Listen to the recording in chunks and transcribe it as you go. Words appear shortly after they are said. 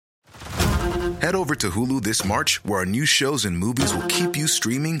Head over to Hulu this March, where our new shows and movies will keep you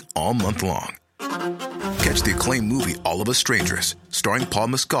streaming all month long. Catch the acclaimed movie All of Us Strangers, starring Paul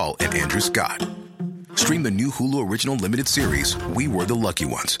Mescal and Andrew Scott. Stream the new Hulu original limited series We Were the Lucky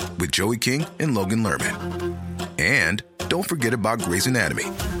Ones with Joey King and Logan Lerman. And don't forget about Grey's Anatomy.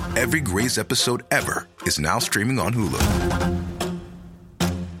 Every Grey's episode ever is now streaming on Hulu.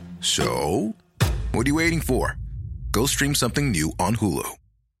 So, what are you waiting for? Go stream something new on Hulu.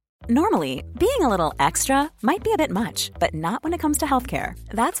 Normally, being a little extra might be a bit much, but not when it comes to healthcare.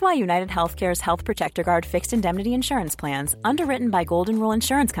 That's why United Healthcare's Health Protector Guard fixed indemnity insurance plans, underwritten by Golden Rule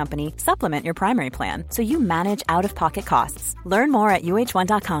Insurance Company, supplement your primary plan so you manage out-of-pocket costs. Learn more at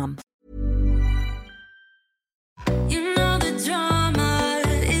uh1.com. You know the drama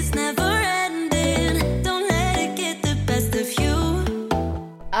is never ending. Don't let it get the best of you.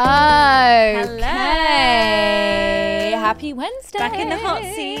 Okay. Happy Wednesday. Back in the hot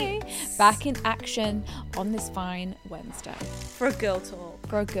seat. Back in action on this fine Wednesday. For a girl talk.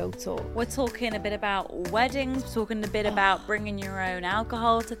 For a girl talk. We're talking a bit about weddings. We're talking a bit about bringing your own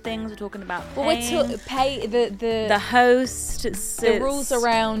alcohol to things. We're talking about paying. The host. The rules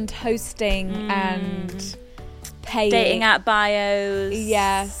around hosting and paying. Dating app bios.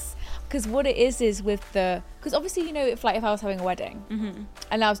 Yes. Because what it is with because obviously, you know, if I was having a wedding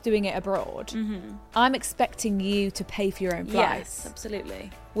and I was doing it abroad, I'm expecting you to pay for your own flights. Yes,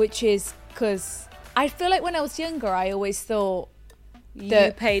 absolutely. Which is because I feel like when I was younger, I always thought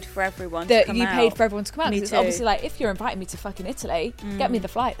you paid for everyone to come come out. You paid for everyone to come out. Because it's obviously like, if you're inviting me to fucking Italy, get me the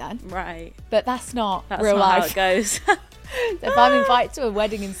flight then. Right. But that's not That's real not life. how it goes. If I'm invited to a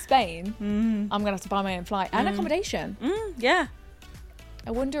wedding in Spain, I'm going to have to buy my own flight and accommodation. Yeah. I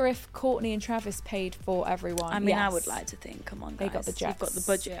wonder if Courtney and Travis paid for everyone. I mean, I would like to think, come on, guys. They got the jets. You've got the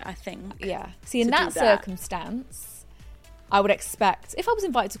budget, I think. Yeah. See, in that circumstance, I would expect, if I was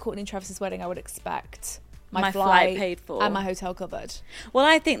invited to Courtney and Travis's wedding, I would expect my flight paid for and my hotel covered. Well,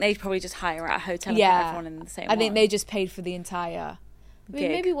 I think they'd probably just hire out a hotel and put everyone in the same one. I think they just paid for the entire... I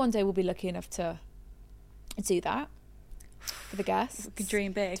mean, maybe one day we'll be lucky enough to do that for the guests. We could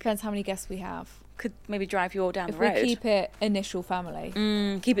dream big. Depends how many guests we have. Could maybe drive you all down if the road. we keep it initial family.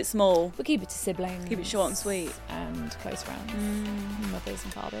 Keep it small. We'll keep it to siblings. Keep it short and sweet. And close friends. Mothers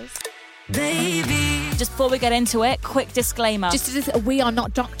and fathers. Baby. Just before we get into it, quick disclaimer. We are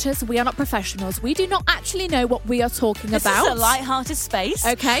not doctors. We are not professionals. We do not actually know what we are talking about. This is a light-hearted space.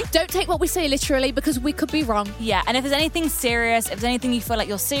 Okay. Don't take what we say literally because we could be wrong. Yeah, and if there's anything serious, if there's anything you feel like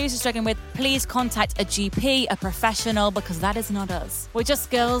you're seriously struggling with, please contact a GP, a professional, because that is not us. We're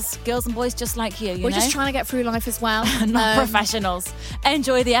just girls and boys just like you, We're just trying to get through life as well. Not professionals.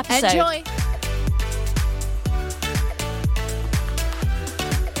 Enjoy the episode. Enjoy.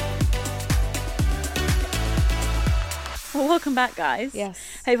 Well, welcome back, guys. Yes.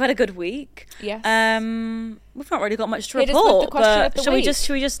 Hope you've had a good week. Yes. We've not really got much to Hit us report, with the question but of the shall week.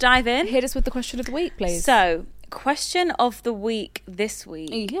 we just dive in? Hit us with the question of the week, please. So, question of the week this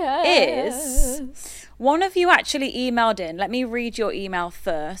week Yes. is... One of you actually emailed in. Let me read your email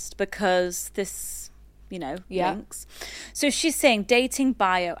first because this, links. So she's saying dating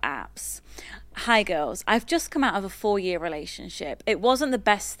bio apps. Hi girls, I've just come out of a 4-year relationship. It wasn't the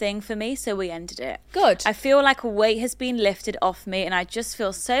best thing for me, so we ended it. Good. I feel like a weight has been lifted off me and I just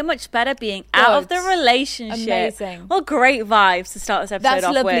feel so much better being out of the relationship. Amazing. Well, great vibes to start this episode off with.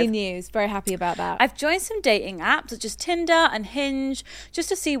 That's lovely news. Very happy about that. I've joined some dating apps such as Tinder and Hinge just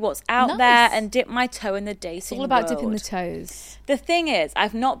to see what's out there and dip my toe in the dating It's all about world. dipping the toes. The thing is,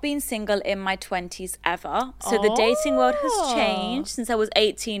 I've not been single in my 20s ever. So the dating world has changed since I was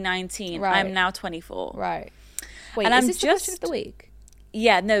 18, 19. Right. I'm now 24. Right. Wait, And is I'm this the question of the week?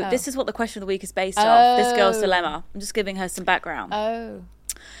 Yeah, no, this is what the question of the week is based off. This girl's dilemma. I'm just giving her some background. Oh.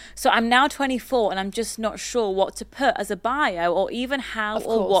 So I'm now 24 and I'm just not sure what to put as a bio or even how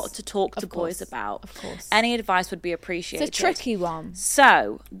or what to talk to boys about. Of course. Any advice would be appreciated. It's a tricky one.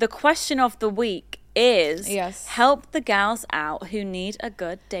 So the question of the week is Yes. help the gals out who need a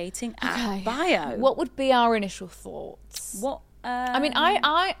good dating app bio. What would be our initial thoughts? What? I mean,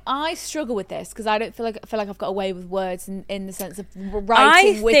 I struggle with this because I don't feel like I've got away with words in the sense of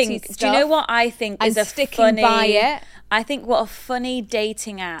writing witty stuff. Do you know what I think is and a sticking funny, by it? I think what a funny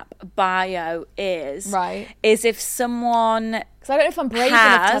dating app bio is is if someone, because I don't know if I'm brave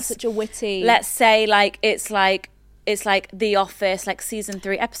enough to have such a witty. Let's say it's like The Office, like season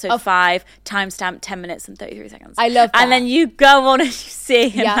 3, episode 5, timestamp 10 minutes and 33 seconds. I love that. And then you go on and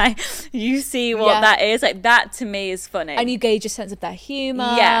you see what that is. Like, that to me is funny. And you gauge a sense of their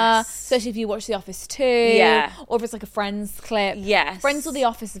humour. Yes. Especially if you watch The Office too. Yeah. Or if it's like a Friends clip. Yes. Friends or The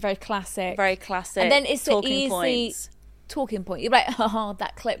Office is very classic. Very classic. And then it's the talking easy points. talking point. You're like, oh,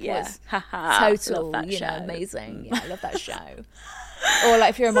 that clip was total, Love that show. Amazing. Yeah, I love that show. Or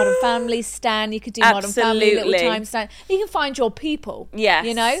like if you're a Modern Family stan, you could do Modern Family, Little Time stan. You can find your people. Yes.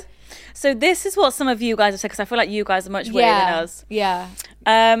 You know? So this is what some of you guys have said, because I feel like you guys are much weirder than us. Yeah.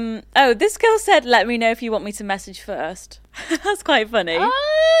 This girl said, let me know if you want me to message first. That's quite funny.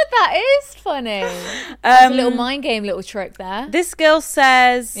 Oh, that is funny. That's a little mind game, little trick there. This girl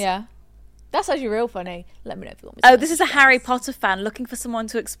says... Yeah. That's actually real funny. Let me know if you want me to. Oh, this is a Harry Potter fan looking for someone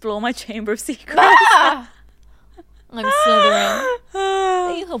to explore my Chamber of Secrets. I'm Slytherin.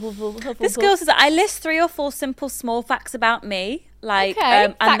 This girl says, I list 3 or 4 simple small facts about me. Like,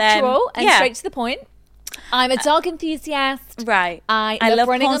 okay, factual and and straight to the point. I'm a dog enthusiast. Right. I love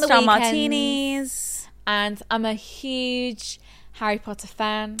running on the porn star weekends. martinis. And I'm a huge Harry Potter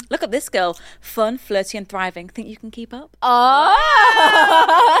fan. Look at this girl. Fun, flirty and thriving. Think you can keep up? Oh!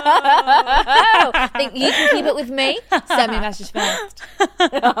 Think you can keep it with me? Send me a message first.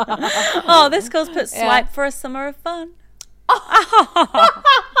 Oh, this girl's put swipe for a summer of fun. So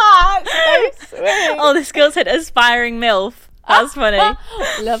sweet. Oh, this girl said aspiring MILF. That's funny.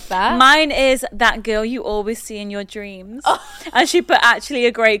 Love that. Mine is that girl you always see in your dreams. And she put actually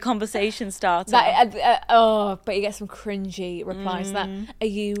a great conversation starter. But you get some cringy replies to that. Are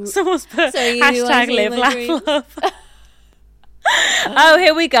you... Someone's put So you hashtag see live, my laugh, dreams? love. Oh,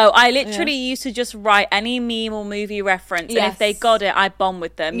 here we go. I literally used to just write any meme or movie reference, and if they got it, I bomb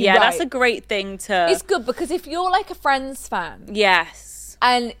with them. Yeah, that's a great thing to... It's good because if you're like a Friends fan... Yes.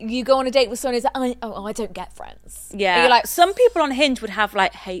 And you go on a date with someone who's like, I don't get Friends. Yeah. And you're like, some people on Hinge would have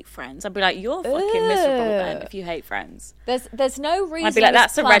like hate Friends. I'd be like, you're fucking miserable then if you hate Friends. There's no reason. I'd be like,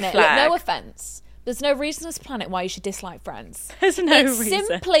 that's a red Look, flag. no offense. There's no reason on this planet why you should dislike Friends. There's no it's reason.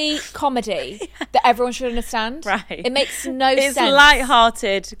 simply comedy that everyone should understand. Right. It makes no sense. It's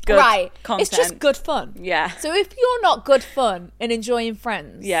light-hearted, good content. It's just good fun. Yeah. So if you're not good fun and enjoying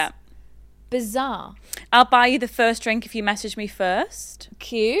Friends, bizarre. I'll buy you the first drink if you message me first.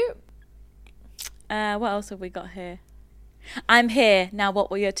 Cute. What else have we got here? I'm here. Now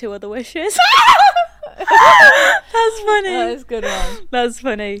what were your 2 other wishes? That's funny. That is a good one. That's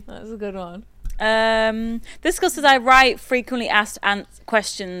funny. That's a good one. This girl says I write frequently asked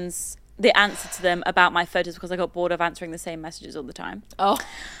questions, the answer to them about my photos because I got bored of answering the same messages all the time. Oh.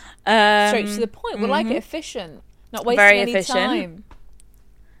 Straight to the point. We like it efficient. Not wasting any time.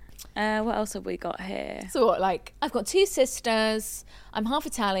 What else have we got here? So what, like, I've got 2 sisters. I'm half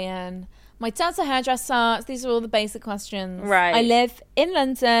Italian. My dad's a hairdresser. These are all the basic questions. Right. I live in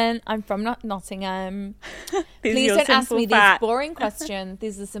London. I'm from Nottingham. Please don't ask me these boring questions.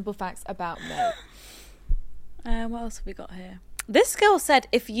 These are the simple facts about me. What else have we got here? This girl said,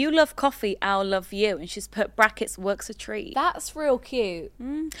 if you love coffee, I'll love you. And she's put brackets, works a treat. That's real cute.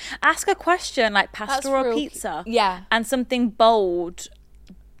 Ask a question like pasta or pizza. Yeah. And something bold,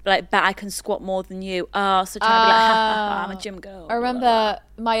 like, bet I can squat more than you. Oh, so trying to be like, ha, I'm a gym girl. I remember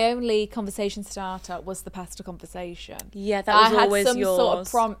my only conversation starter was the pasta conversation. Yeah, that was always yours. I had some sort of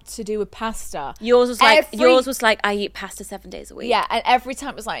prompt to do with pasta. Yours was like, I eat pasta 7 days a week. Yeah, and every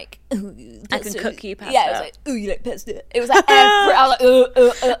time it was like, I can cook you pasta. Yeah, it was like, ooh, you like pasta. It was like I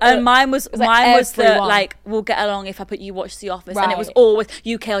was like, and mine was the like, we'll get along if I put you watch The Office, and it was always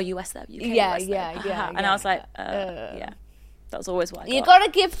UK or US though. UK, US yeah. And I was like, yeah. That's always what I got. You got to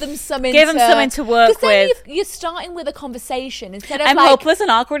give them something. Give them something to work with. You're starting with a conversation instead of I'm hopeless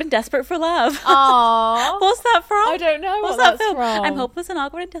and awkward and desperate for love. Aww. What's that from? I don't know What's what that film? from. I'm hopeless and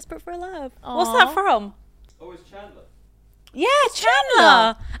awkward and desperate for love. Aww. What's that from? Oh, it's Chandler. Yeah,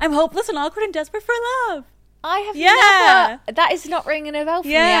 Chandler. I'm hopeless and awkward and desperate for love. I have never. That is not ringing a bell for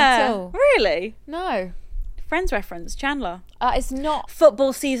me at all. Really? No. Friends reference, Chandler. It's not.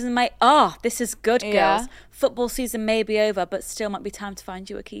 Football season may... Oh, this is good, girls. Football season may be over, but still might be time to find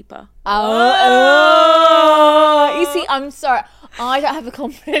you a keeper. Oh. You see, I'm sorry. I don't have the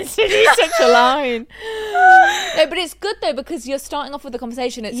confidence to do such a line. No, but it's good, though, because you're starting off with a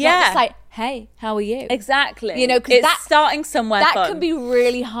conversation. It's not just like, hey, how are you? Exactly. You know, because it's starting somewhere that fun. can be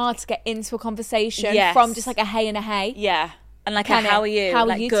really hard to get into a conversation from just like a hey and a hey. Yeah. And like, how are you? How are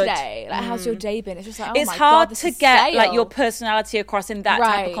like, you good. today? Like, how's your day been? It's just like, it's my hard God, this to is get stale. like your personality across in that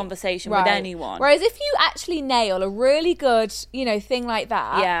type of conversation with anyone. Whereas if you actually nail a really good, thing like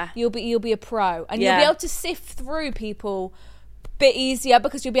that, you'll be a pro, and you'll be able to sift through people a bit easier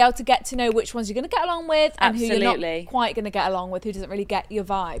because you'll be able to get to know which ones you're going to get along with and who you're not quite going to get along with, who doesn't really get your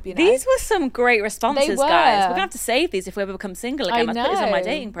vibe. These were some great responses, guys. We're gonna have to save these if we ever become single again. I put these on my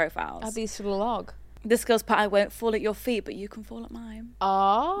dating profiles. Add these to the log. This girl's part, I won't fall at your feet, but you can fall at mine.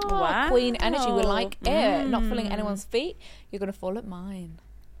 Oh, wow. Queen energy. We like it. Not falling at anyone's feet. You're going to fall at mine.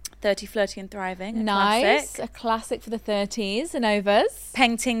 30, Flirty and Thriving. Nice. A classic for the 30s and overs.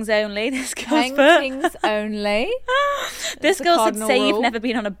 Paintings only. This girl's Paintings only. This girl said, say rule. you've never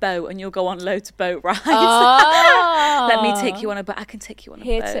been on a boat and you'll go on loads of boat rides. Oh. Let me take you on a boat. I can take you on a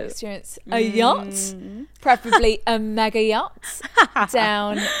Here boat. to experience a yacht, preferably a mega yacht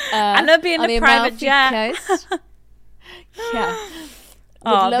down and there'll be in on a the private Amalfi jet. Coast. Yeah.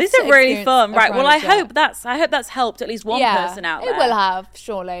 Oh, these are really fun. Right. Well, I hope that's helped at least one person out there. It will have,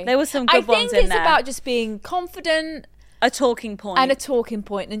 surely. There were some good ones in there. I think it's about just being confident. A talking point. And a talking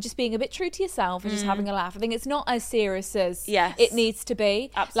point, and just being a bit true to yourself and just having a laugh. I think it's not as serious as it needs to be.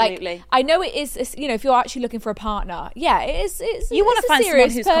 Absolutely. Like, I know it is, you know, if you're actually looking for a partner, you want to find someone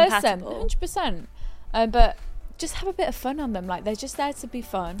who's compatible. 100%. But just have a bit of fun on them. Like, they're just there to be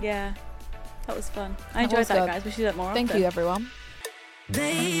fun. Yeah. That was fun. I enjoyed that, guys. We should do that more often. Thank you, everyone.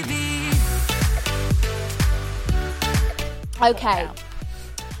 Baby. Okay.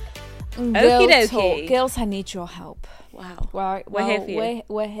 Okie dokie. Girls, I need your help. Wow. Right. We're here for you.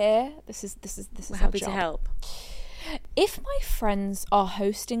 We're here. This is We're our happy job. to help. If my friends are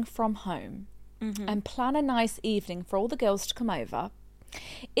hosting from home and plan a nice evening for all the girls to come over,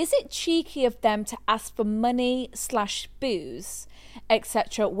 is it cheeky of them to ask for money / booze,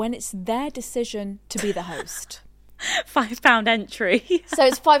 etc., when it's their decision to be the host? £5 entry. So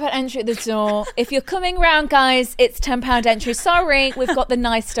it's £5 entry at the door. If you're coming round, guys, it's £10 entry. Sorry, we've got the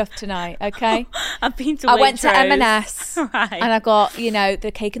nice stuff tonight, okay? I've been to I went to Waitrose. M&S Right. and I got, you know,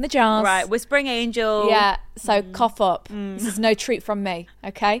 the cake in the jars. Right, Whispering Angel. Yeah, so cough up. This is no treat from me,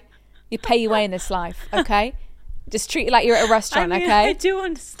 okay? You pay your way in this life, okay? Just treat it like you're at a restaurant, I mean, okay? I do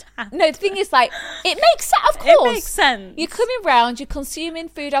understand. No, the thing is, like, it makes sense, of course. It makes sense. You're coming round, you're consuming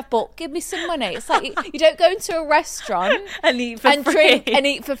food I've bought, give me some money. It's like, you don't go into a restaurant and eat for free. drink and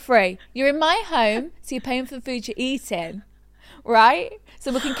eat for free. You're in my home, so you're paying for the food you're eating, right?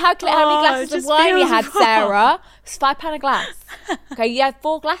 So we can calculate how many glasses of wine you had, wrong. Sarah. It's £5 a glass. Okay, you had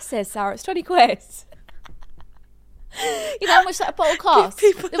 4 glasses, Sarah. It's 20 quid. You know how much that bottle cost?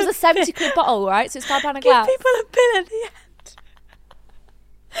 It was a 70 quid bottle, right? So it's £5 a glass. Give people a bill at the end.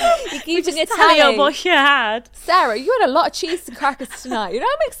 You're keeping a Tally tally. up what you had. Sarah, you had a lot of cheese and crackers tonight. You know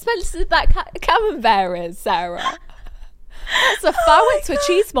how expensive that camembert is, Sarah? That's I went to a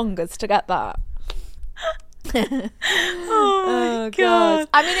cheesemonger's to get that. Oh, God.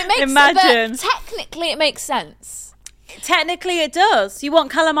 I mean, it makes Imagine. but technically it makes sense. Technically, it does. You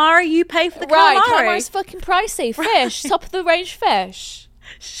want calamari, you pay for the Right, calamari. calamari's fucking pricey. Fish, top of the range fish.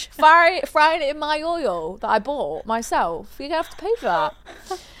 Frying it in my oil that I bought myself. You're going to have to pay for that.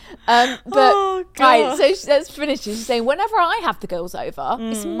 But Oh, right, gosh. so let's finish. She's saying, whenever I have the girls over,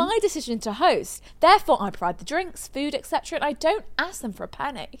 it's my decision to host. Therefore, I provide the drinks, food, etc., and I don't ask them for a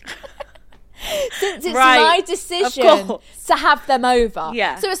penny. Since it's Right, my of decision course. to have them over.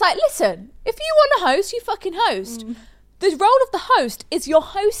 Yeah. So it's like, listen, if you want to host, you fucking host. The role of the host is you're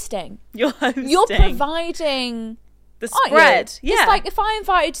hosting. You're hosting. You're providing the aren't spread. you? Yeah. It's like if I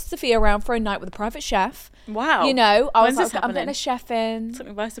invited Sophia around for a night with a private chef. Wow. You know, I When's was this like, I'm happening? getting a chef in. Took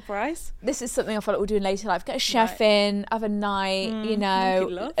me by surprise. This is something I feel like we'll do in later life. Get a chef Right. in, have a night, you know,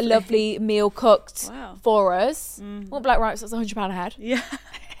 lovely. a lovely meal cooked Wow. for us. We'll be like, right, so that's £100 a head. Yeah.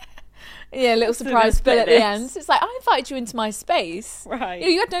 Yeah, a little surprise bill at the end. It's like, I invited you into my space. Right. You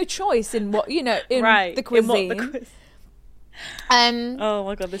know, you had no choice in what, you know, in Right. the cuisine. In what the Oh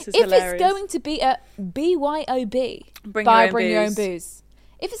my God, this is if hilarious. it's going to be a BYOB, Bring buy your own bring your own booze. booze.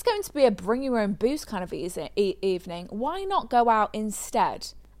 If it's going to be a bring your own booze kind of evening, why not go out instead?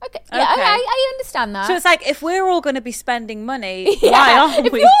 Okay, yeah, Okay. I understand that. So it's like, if we're all going to be spending money, Yeah, why aren't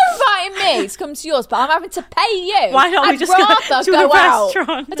if we? you're inviting me to come to yours, but I'm having to pay you, Why don't we I'd just go rather to a go out.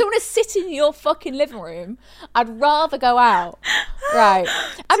 restaurant? I don't want to sit in your fucking living room. I'd rather go out. Right.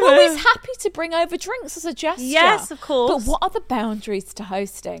 I'm always happy to bring over drinks as a gesture. Yes, of course. But what are the boundaries to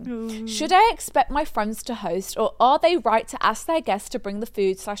hosting? Should I expect my friends to host, or are they right to ask their guests to bring the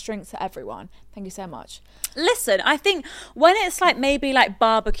food / drinks to everyone? Thank you so much. Listen, I think when it's like maybe like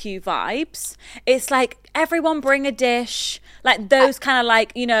barbecue vibes, it's like everyone bring a dish, like those kind of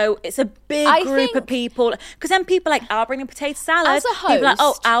like, you know, it's a big I group of think- people. Because then people like, I'll bring a potato salad. As a People are like, oh,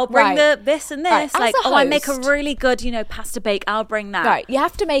 host, I'll bring right. this and this. Right, as Like, a oh, I make a host- really good, you know, pasta bake. I'll bring that. Right. You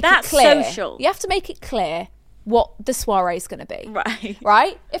have to make That's it clear. social. You have to make it clear what the soiree is going to be. Right.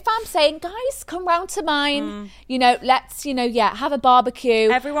 Right? If I'm saying, guys, come round to mine, you know, let's, you know, have a barbecue.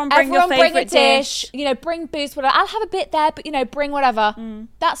 Everyone bring your bring a favourite dish. dish. You know, bring booze, whatever. I'll have a bit there, but, you know, bring whatever.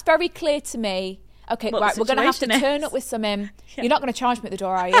 That's very clear to me. Okay, What right, the we're going to have to situation turn is. up with some You're not going to charge me at the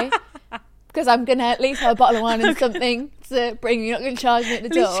door, are you? Because I'm going to at least have a bottle of wine and something to bring. You're not going to charge me at the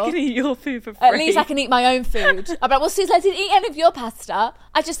door. At least you can eat your food for free. At least I can eat my own food. I'm like, well, Susan, I didn't eat any of your pasta.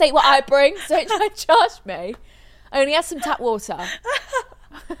 I just ate what I bring, so don't try to charge me. I only had some tap water.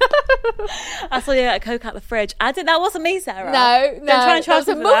 I saw you get a Coke out the fridge. That wasn't me, Sarah. No. Don't try and charge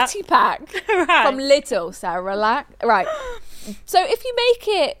me for that. That was a multi-pack right. from Lidl, Sarah. Relax. Right. So if you make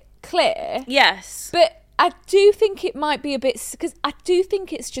it clear. Yes. But I do think it might be a bit, because I do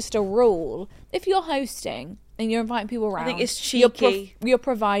think it's just a rule. If you're hosting and you're inviting people around, I think it's cheeky. You're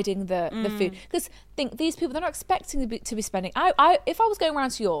providing the food. Because think these people, they're not expecting to be spending. If I was going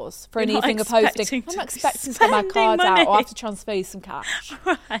around to yours for an evening of hosting, I'm not expecting to get my cards out or have to transfer you some cash.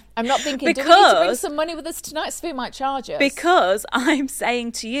 Right. I'm not thinking, do we need to bring some money with us tonight? Sophie might charge us. Because I'm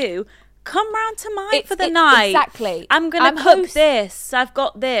saying to you, come round to mine for the night. Exactly. I'm going to cook this. I've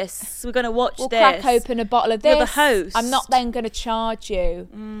got this. We're going to watch we'll this. Crack open a bottle of this. You're the host. I'm not then going to charge you.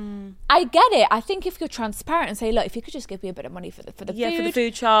 I get it. I think if you're transparent and say, look, if you could just give me a bit of money for the food. Yeah, for the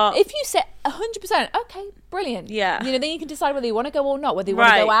food chart. If you say 100%, okay, brilliant. Yeah. Then you can decide whether you want to go or not, whether you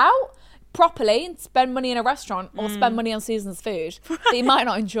want to go out properly and spend money in a restaurant or spend money on Susan's food that you might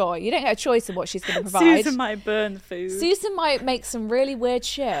not enjoy. You don't get a choice of what she's going to provide. Susan might burn the food. Susan might make some really weird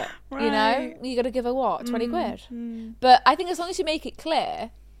shit. Right. You got to give her what, 20 quid? But I think as long as you make it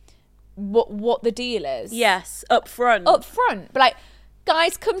clear what the deal is. Yes, up front. But like,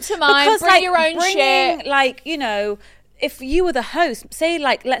 guys, come to mine, bring your own shit. Like, if you were the host, say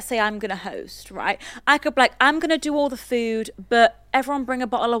like, let's say I'm going to host, right? I could be like, I'm going to do all the food, but everyone bring a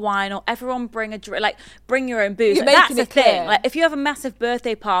bottle of wine or everyone bring a drink, like bring your own booze. You're like, making that's it the thing. clear. Like if you have a massive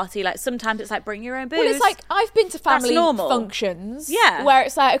birthday party, like sometimes it's like bring your own booze. Well, it's like I've been to family normal. functions, yeah, where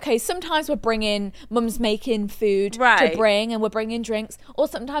it's like, okay, sometimes we're bringing, mum's making food to bring, and we're bringing drinks, or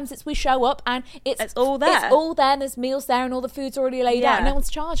sometimes it's we show up and it's all there. It's all there, and there's meals there, and all the food's already laid out, and no one's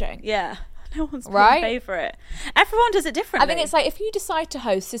charging. Yeah. No one's going to pay for it. Everyone does it differently. I think it's like if you decide to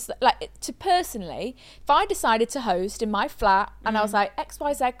host, it's like personally, if I decided to host in my flat and I was like,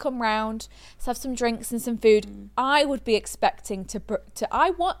 XYZ, come round, let's have some drinks and some food, I would be expecting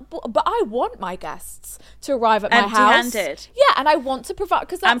I want my guests to arrive at my house empty-handed. Yeah, and I want to provide,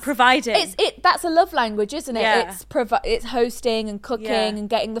 because I'm providing. That's a love language, isn't it? Yeah. It's hosting and cooking and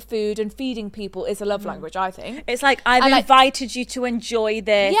getting the food and feeding people is a love language, I think. It's like I've invited you to enjoy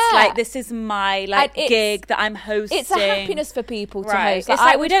this. Yeah. Like this is my gig that I'm hosting. It's a happiness for people to host. It's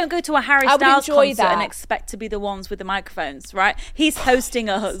like we don't go to a Harry Styles concert and expect to be the ones with the microphones, right? He's hosting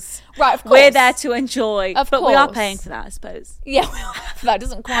us. Right, of course. We're there to enjoy. But we are paying for that, I suppose. Yeah, that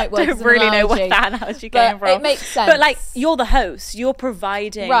doesn't quite work. I don't really know where that analogy came from. It makes sense. But like, you're the host. You're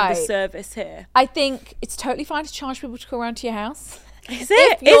providing the service here. I think it's totally fine to charge people to go around to your house. Is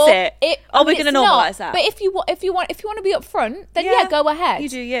it? Are we going to normalise that? But if you want to be up front, then go ahead. You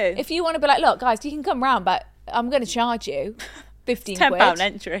do you. If you want to be like, look, guys, you can come round, but I'm going to charge you 15 £10 quid,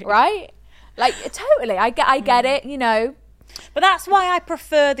 entry, right? Like totally, I get it, But that's why I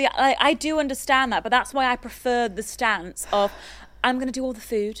prefer I do understand that, but that's why I prefer the stance of I'm going to do all the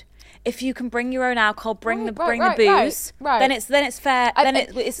food. If you can bring your own alcohol, bring the booze. Right. Then it's fair. Then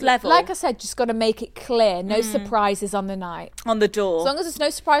it's level. Like I said, just got to make it clear. No surprises on the night. On the door. As long as there's no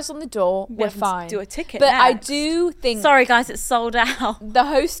surprise on the door, we're fine. Do a ticket. But next. I do think. Sorry, guys, it's sold out. The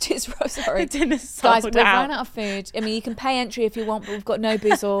host is sorry. The dinner's sold out. Guys, we've run out of food. I mean, you can pay entry if you want, but we've got no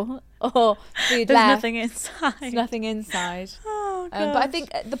booze or food There's left. nothing inside. There's nothing inside. Oh, but I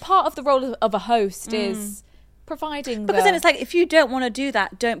think the part of the role of a host is providing because then it's like, if you don't want to do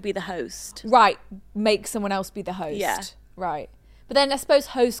that, don't be the host. Right. Make someone else be the host. Yeah. Right. But then I suppose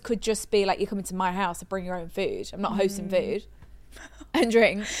host could just be like, you're coming to my house and bring your own food. I'm not hosting food and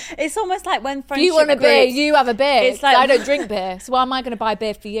drink. It's almost like when friendship If you want a beer, you have a beer. It's like, I don't drink beer, so why am I going to buy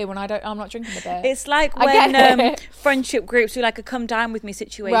beer for you when I'm not drinking the beer? It's like when friendship groups do like a come down with me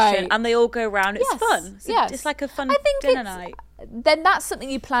situation, and they all go around. It's fun. It's like a fun dinner night. Then that's something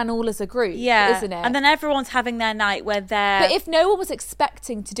you plan all as a group, isn't it? And then everyone's having their night where they're... But if no one was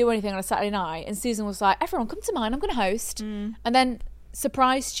expecting to do anything on a Saturday night and Susan was like, everyone come to mine, I'm going to host, and then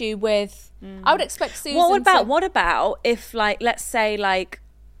surprised you with... I would expect Susan What about if, like, let's say, like,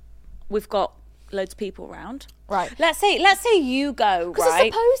 we've got loads of people around. Right. Let's say you go, because I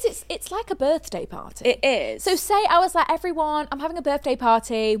suppose it's like a birthday party. It is. So say I was like, everyone, I'm having a birthday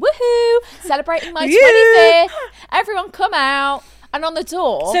party, woohoo, celebrating my 25th, everyone come out, and on the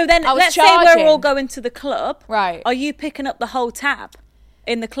door, so then let's say we're all going to the club. Right. Are you picking up the whole tab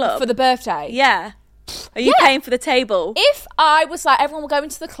in the club? For the birthday? Yeah. Are you paying for the table? If I was like, everyone will go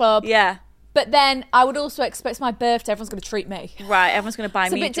into the club. Yeah. But then I would also expect my birthday, everyone's going to treat me. Right, everyone's going to buy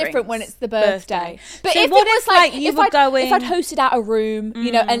me drinks. It's a bit different when it's the birthday. But so if what it was if you were going... If I'd hosted out a room,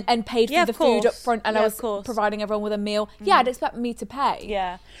 you know, and paid for the food up front and I was providing everyone with a meal, I'd expect me to pay.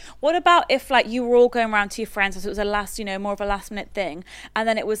 Yeah. What about if like you were all going around to your friends, so it was a last, you know, more of a last minute thing, and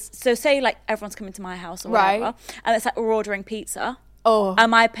then it was, so say like everyone's coming to my house or whatever, and it's like we're ordering pizza. Oh.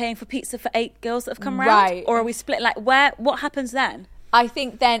 Am I paying for pizza for 8 girls that have come round? Right. Or are we split? Like, what happens then? I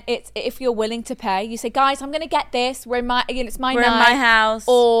think then it's if you're willing to pay, you say, guys, I'm going to get this. We're in my, it's my We're night. in my house.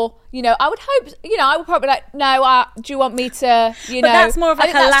 Or, you know, I would hope, you know, I would probably be like, no, do you want me to, you know. But that's more of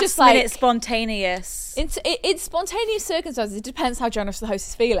like a last minute like, spontaneous. It's spontaneous circumstances. It depends how generous the host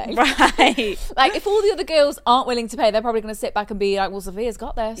is feeling. Right. Like if all the other girls aren't willing to pay, they're probably going to sit back and be like, well, Sophia's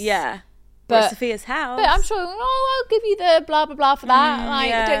got this. Yeah. But Sophia's house. But I'm sure, I'll give you the blah, blah, blah for that.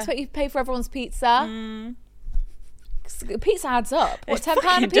 I don't expect you to pay for everyone's pizza. Pizza adds up. What, £10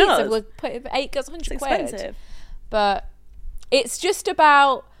 a pizza? Does. We'll put 8 girls, 100 quid. Expensive. But it's just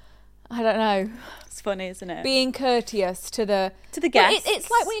about, I don't know. It's funny, isn't it? Being courteous to the guests.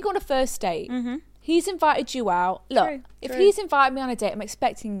 It's like when you go on a first date. Mm-hmm. He's invited you out. Look, if he's invited me on a date, I'm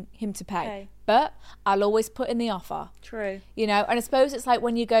expecting him to pay. But I'll always put in the offer. True. You know, and I suppose it's like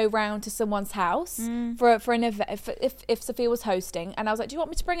when you go round to someone's house for an event. If Sophia was hosting, and I was like, "Do you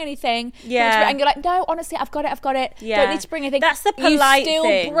want me to bring anything?" Yeah. And you're like, "No, honestly, I've got it. Yeah. Don't need to bring anything." That's the polite thing.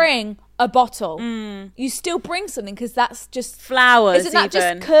 You still bring a bottle. You still bring something because that's just flowers. Isn't that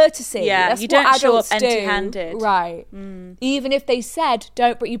even. just courtesy? Yeah, that's you what don't show up adults do. empty-handed. Right. Even if they said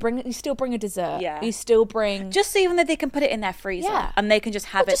don't, but you still bring a dessert. Yeah. You still bring just so even though they can put it in their freezer and they can just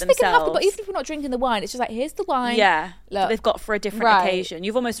have it just themselves. But even if we're not drinking the wine, it's just like here's the wine. Yeah, look, they've got for a different occasion.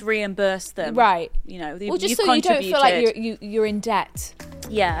 You've almost reimbursed them. Right. You know, well, just you've so you don't contributed. feel like you're in debt.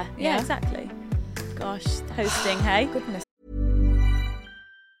 Yeah, exactly. Gosh, hosting, hey? Goodness.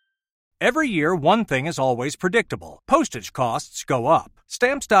 Every year, one thing is always predictable. Postage costs go up.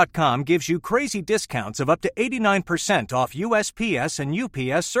 Stamps.com gives you crazy discounts of up to 89% off USPS and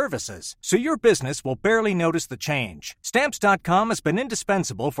UPS services, so your business will barely notice the change. Stamps.com has been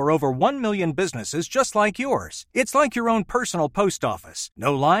indispensable for over 1 million businesses just like yours. It's like your own personal post office.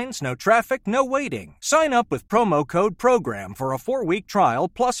 No lines, no traffic, no waiting. Sign up with promo code PROGRAM for a 4-week trial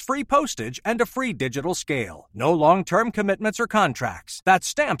plus free postage and a free digital scale. No long-term commitments or contracts. That's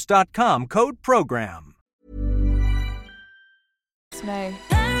Stamps.com, code PROGRAM. No.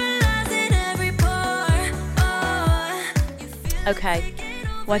 Okay,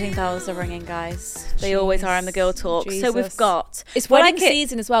 wedding bells are ringing, guys. They always are in the Girl Talk. Jesus. So we've got... It's wedding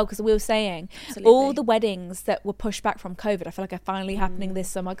season as well, because we were saying Absolutely. all the weddings that were pushed back from COVID, I feel like are finally happening this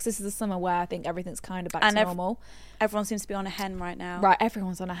summer, because this is the summer where I think everything's kind of back to normal. Everyone seems to be on a hen right now. Right,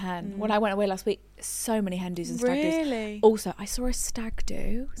 everyone's on a hen. When I went away last week, so many hen do's and stag do's. Really? Also, I saw a stag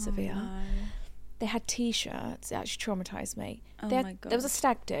do, Sophia. No. They had T-shirts. It actually traumatised me. Oh my God. There was a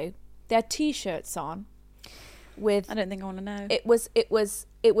stag do. They had T-shirts on with... I don't think I want to know. It was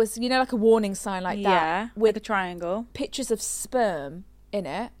you know, like a warning sign like that. Yeah, with a triangle. Pictures of sperm in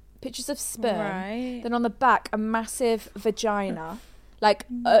it. Pictures of sperm. Right. Then on the back, a massive vagina. Like,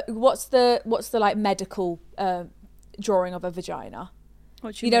 what's the like medical drawing of a vagina?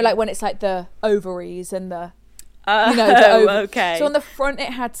 What do you mean? know, like when it's like the ovaries and the... okay. So on the front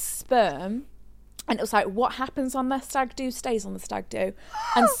it had sperm. And it was like, what happens on the stag do stays on the stag do.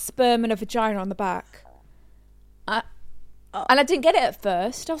 And sperm and a vagina on the back. And I didn't get it at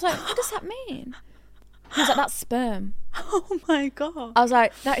first. I was like, what does that mean? He was like, that's sperm. Oh my God. I was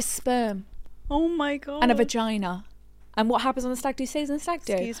like, that is sperm. Oh my God. And a vagina. And what happens on the stag do stays on the stag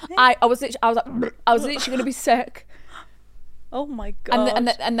do. Excuse me? I was literally going to be sick. Oh my God. And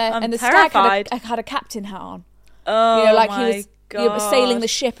the terrified. stag had a captain hat on. Oh, you know, like my he was gosh. sailing the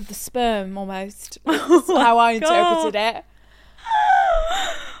ship of the sperm almost. That's how I interpreted it.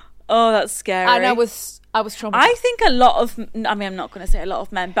 Oh, that's scary. And I was traumatized. I think a lot of, I mean, I'm not going to say a lot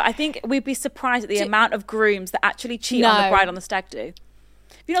of men, but I think we'd be surprised at the amount of grooms that actually cheat on the bride on the stag do. Have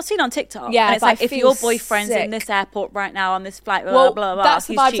you not seen on TikTok? Yeah, and it's like, if your boyfriend's in this airport right now on this flight, blah, blah, blah, that's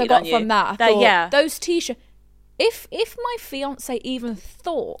the vibes I got you. from that. I thought, those T-shirts. If my fiance even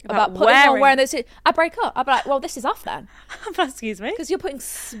thought about wearing those, I'd break up. I'd be like, well, this is off then. Excuse me? Because you're putting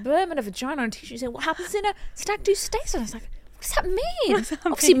sperm and a vagina on a T-shirt. Saying, what happens in a stag do stays? And I was like, what does that mean?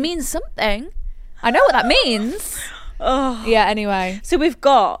 Obviously, it means something. I know what that means. Oh. Yeah, anyway. So we've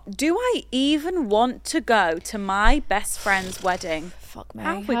got, do I even want to go to my best friend's wedding? Fuck me.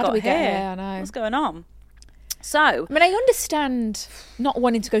 How have we got here? I know. What's going on? So, I mean, I understand not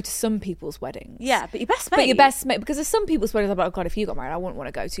wanting to go to some people's weddings. Yeah, but your best mate. Because there's some people's weddings I'm like, oh God, if you got married, I wouldn't want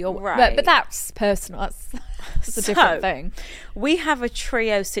to go to your right. But that's personal. It's a different thing. We have a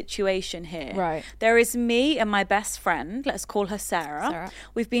trio situation here. Right. There is me and my best friend. Let's call her Sarah.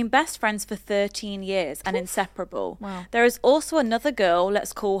 We've been best friends for 13 years and inseparable. Wow. There is also another girl.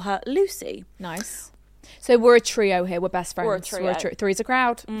 Let's call her Lucy. Nice. So we're a trio here. We're best friends. We're a trio. Three's a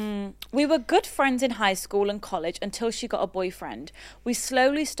crowd. We were good friends in high school and college until she got a boyfriend. We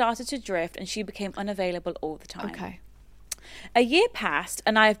slowly started to drift and she became unavailable all the time. Okay. A year passed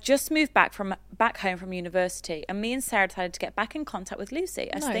and I have just moved back home from university, and me and Sarah decided to get back in contact with Lucy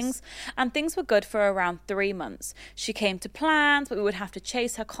as things were good for around 3 months. She came to plans, but we would have to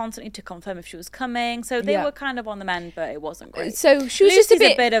chase her constantly to confirm if she was coming. So they were kind of on the mend, but it wasn't great. So she was Lucy's just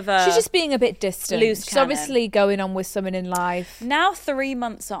a bit of a she's just being a bit distant. Loose She's cannon. obviously going on with someone in life. Now 3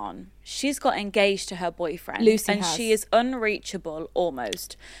 months on, she's got engaged to her boyfriend. Lucy and has. she is unreachable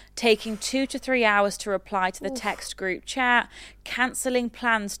almost, taking 2 to 3 hours to reply to the text group chat, cancelling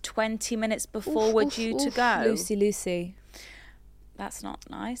plans 20 minutes before we're due to go. Lucy. That's not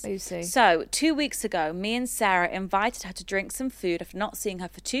nice. Lucy. So 2 weeks ago, me and Sarah invited her to drink some food after not seeing her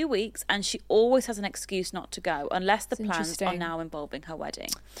for 2 weeks, and she always has an excuse not to go unless the plans are now involving her wedding.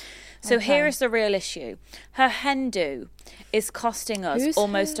 So here is the real issue. Her hen do is costing us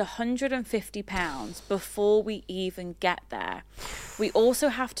almost £150 before we even get there. We also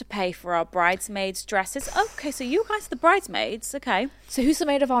have to pay for our bridesmaids' dresses. Okay, so you guys are the bridesmaids. Okay. So who's the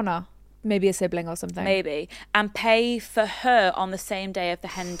maid of honour? Maybe a sibling or something. Maybe. And pay for her on the same day of the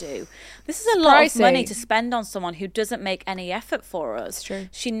hen do. This is a lot of money to spend on someone who doesn't make any effort for us. It's true.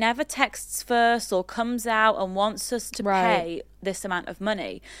 She never texts first or comes out and wants us to pay this amount of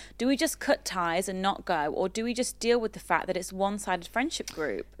money. Do we just cut ties and not go? Or do we just deal with the fact that it's one-sided friendship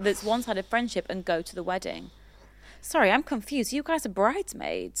and go to the wedding? Sorry, I'm confused. You guys are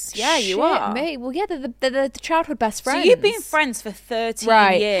bridesmaids. Yeah, you are. Mate. Well, yeah, they're the childhood best friends. So you've been friends for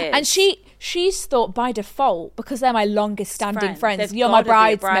 13 years. And she's thought by default, because they're my longest standing friends, you're my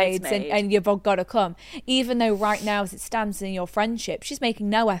bridesmaids and you've got to come. Even though right now, as it stands in your friendship, she's making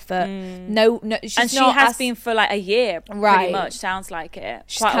no effort. No, she has been for like a year, pretty much. Sounds like it.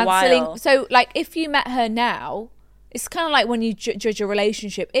 She's quite cancelling. a while. So, like, if you met her now, it's kind of like when you judge a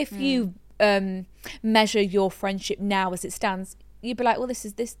relationship. If you measure your friendship now as it stands, you'd be like, well, this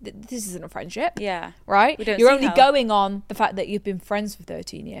isn't a friendship. Yeah. Right? You're only going on the fact that you've been friends for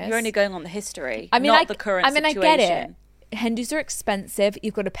 13 years. You're only going on the history, not the current situation. I get it. Hen-dos are expensive.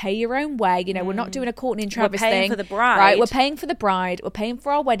 You've got to pay your own way. You know, we're not doing a Courtney and Travis thing. We're paying for the bride. Right? We're paying for the bride. We're paying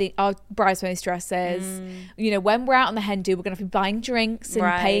for our bridesmaids' dresses. You know, when we're out on the hen-do, we're going to be buying drinks and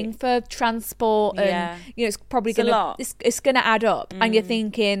paying for transport. And, you know, it's probably going to... It's going to add up. And you're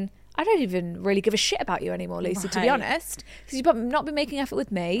thinking... I don't even really give a shit about you anymore, Lucy, to be honest. Because you've not been making effort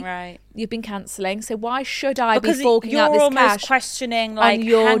with me. Right. You've been cancelling. So why should I be forking out this cash? Because you're almost questioning, like, on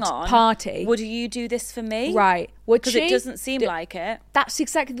your hang on, party. Would you do this for me? Right. Would she? Because it doesn't seem like it. That's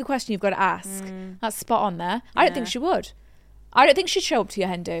exactly the question you've got to ask. That's spot on there. I don't think she would. I don't think she'd show up to your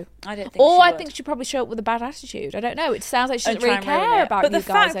hen-do. I don't think Or she I would. think she'd probably show up with a bad attitude. I don't know. It sounds like she doesn't really care about but you the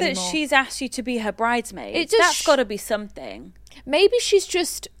guys fact that anymore. she's asked you to be her bridesmaid, that's got to be something. Maybe she's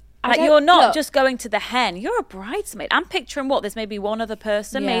just... Like, you're not just going to the hen. You're a bridesmaid. I'm picturing there's maybe one other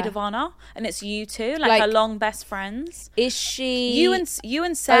person, maid of honour, and it's you two, like her long best friends. Is she... You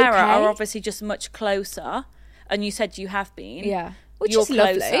and Sarah are obviously just much closer, and you said you have been. Yeah. Which you're is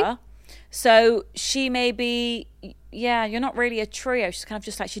closer. lovely. So she may be... Yeah, you're not really a trio. She's kind of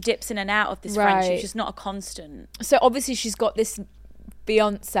just like, she dips in and out of this friendship. She's not a constant. So obviously she's got this...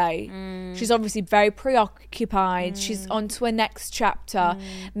 Beyonce. She's obviously very preoccupied. She's on to her next chapter.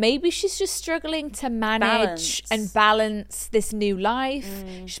 Maybe she's just struggling to manage and balance this new life.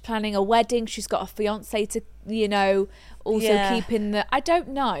 She's planning a wedding. She's got a fiance to, you know, also keep in the... I don't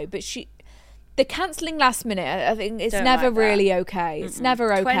know, but the cancelling last minute, I think it's never really okay. It's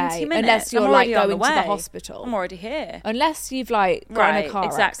never okay 20 minutes. Unless you're like going to the hospital. I'm already here. Unless you've like got in a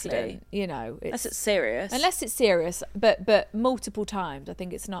car accident, you know. Unless it's serious. Unless it's serious, but multiple times, I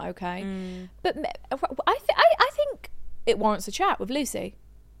think it's not okay. But I think it warrants a chat with Lucy.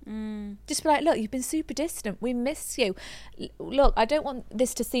 Just be like, look, you've been super distant. We miss you. Look, I don't want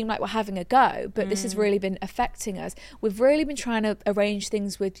this to seem like we're having a go, but this has really been affecting us. We've really been trying to arrange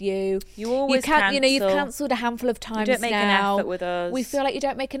things with you. You always cancel. You know, you've cancelled a handful of times now. You don't make an effort with us. We feel like you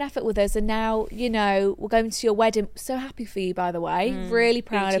don't make an effort with us, and now, you know, we're going to your wedding. So happy for you, by the way. Really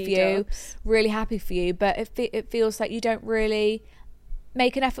proud of you. Really happy for you. But it feels like you don't really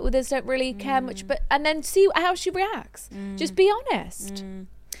make an effort with us, don't really care much. And then see how she reacts. Just be honest.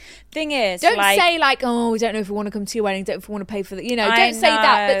 Thing is, don't say like, oh, we don't know if we want to come to your wedding, don't know if we want to pay for that, you know, don't say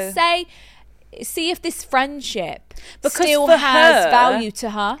that, but see if this friendship still has value to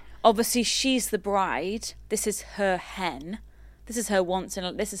her. Obviously, she's the bride. This is her hen. This is her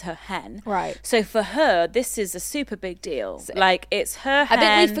this is her hen. Right. So for her, this is a super big deal. So, like, it's her hen. I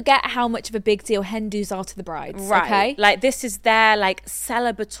think we forget how much of a big deal hen do's are to the brides. Right. Okay. Like, this is their, like,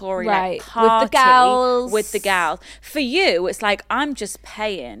 celebratory, right. like, party. With the gals. For you, it's like, I'm just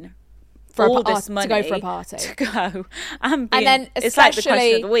paying for all this money to go for a party. To go. And then it's like the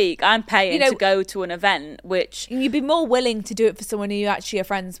question of the week. I'm paying to go to an event, which... You'd be more willing to do it for someone who you actually are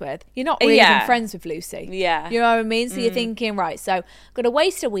friends with. You're not really even friends with Lucy. Yeah. You know what I mean? So you're thinking, right, so I'm going to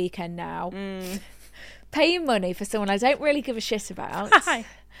waste a weekend now paying money for someone I don't really give a shit about.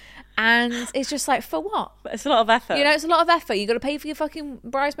 And it's just like, for what? It's a lot of effort. You know, it's a lot of effort. You've got to pay for your fucking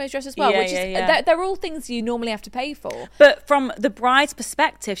bridesmaid's dress as well, which is they're all things you normally have to pay for. But from the bride's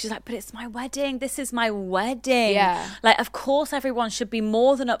perspective, she's like, but it's my wedding. This is my wedding. Yeah. Like, of course, everyone should be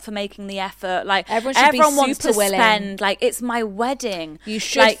more than up for making the effort. Like, everyone wants to willing. spend. Like, it's my wedding. You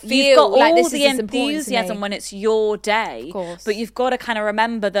should feel you've got all this the is enthusiasm when it's your day. Of course. But you've got to kind of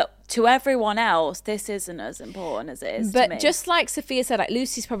remember that to everyone else, this isn't as important as it is to me. But just like Sophia said, like,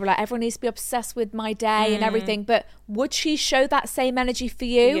 Lucy's probably like, everyone needs to be obsessed with my day and everything. But would she show that same energy for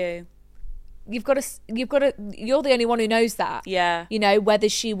you? You've got to. You're the only one who knows that. Yeah. You know whether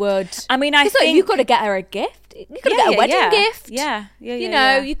she would. I mean, I think you've got to get her a gift. You've got to get a wedding gift. Yeah. You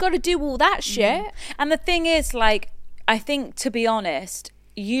know, you've got to do all that shit. And the thing is, like, I think, to be honest,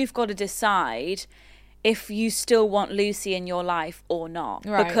 you've got to decide if you still want Lucy in your life or not.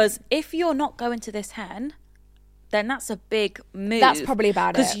 Right. Because if you're not going to this hen, then that's a big move. That's probably about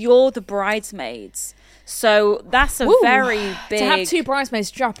it. Because you're the bridesmaids. So that's a very big... To have two bridesmaids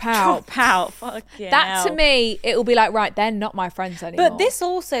drop out. That, to me, it will be like, right, they're not my friends anymore. But this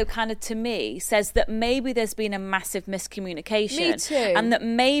also kind of, to me, says that maybe there's been a massive miscommunication. Me too. And that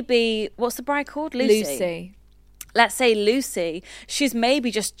maybe... What's the bride called? Lucy. Let's say Lucy, she's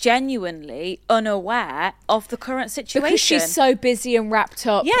maybe just genuinely unaware of the current situation. Because she's so busy and wrapped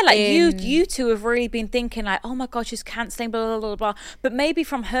up. Yeah, like you two have really been thinking like, oh my God, she's cancelling, blah, blah, blah, blah. But maybe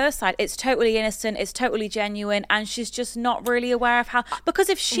from her side, it's totally innocent, it's totally genuine, and she's just not really aware of how... Because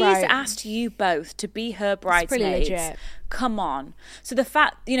if she's asked you both to be her bridesmaids, come on. So the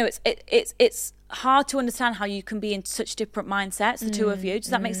fact, you know, it's hard to understand how you can be in such different mindsets, the two of you.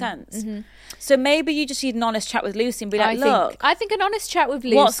 Does that make sense? So maybe you just need an honest chat with Lucy and be like, I think an honest chat with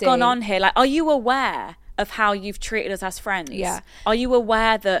Lucy. What's gone on here? Like, are you aware of how you've treated us as friends? Yeah. Are you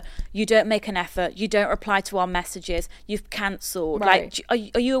aware that you don't make an effort, you don't reply to our messages, you've cancelled? Right. Like,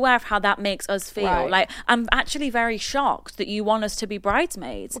 are you aware of how that makes us feel? Right. Like, I'm actually very shocked that you want us to be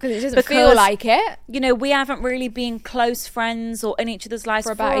bridesmaids. Because it doesn't feel like it. You know, we haven't really been close friends or in each other's lives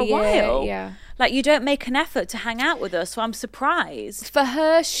for about a while. Yeah. Like, you don't make an effort to hang out with us, so I'm surprised. For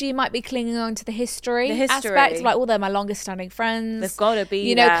her, she might be clinging on to the history aspect. Like, they're my longest standing friends. They've got to be,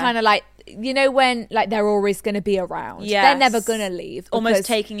 you know, kind of like, you know, when like they're always going to be around. Yes. They're never going to leave. Almost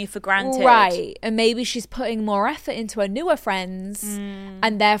taking you for granted. Right. And maybe she's putting more effort into her newer friends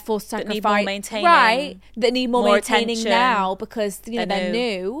and therefore sacrifice. That need more maintaining. Right. That need more maintaining attention. now because, you know, they're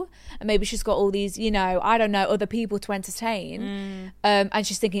new. And maybe she's got all these, you know, I don't know, other people to entertain. And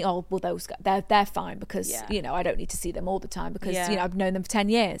she's thinking, oh, well, those guys, they're fine because, you know, I don't need to see them all the time because, you know, I've known them for 10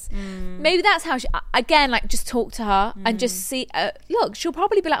 years. Maybe that's how she, again, like, just talk to her and just see, look, she'll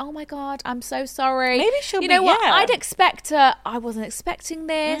probably be like, oh my God, I'm so sorry. Maybe she'll you know what? I'd expect her, I wasn't expecting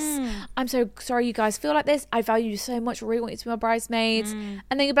this. I'm so sorry you guys feel like this. I value you so much. I really want you to be my bridesmaids. And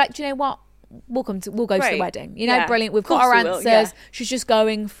then you'll be like, do you know what? We'll go to the wedding. You know, brilliant. We've got our answers. She's just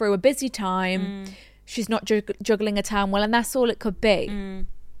going through a busy time. She's not juggling a town well, and that's all it could be.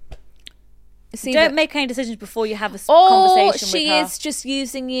 See, don't make any decisions before you have a conversation with her. Or she is just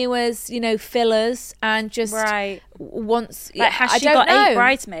using you as, you know, fillers and just wants... Like, has she got 8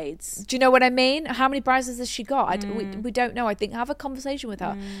 bridesmaids? Do you know what I mean? How many bridesmaids has she got? We don't know. I think have a conversation with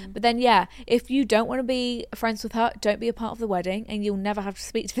her. But then, if you don't want to be friends with her, don't be a part of the wedding and you'll never have to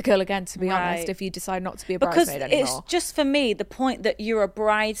speak to the girl again, to be honest, if you decide not to be a bridesmaid anymore. Because it's just, for me, the point that you're a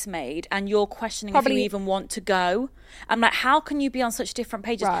bridesmaid and you're questioning if you even want to go. I'm like, how can you be on such different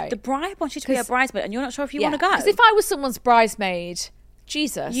pages? The bride wants you to be a bridesmaid and you're not sure if you want to go. Because if I was someone's bridesmaid,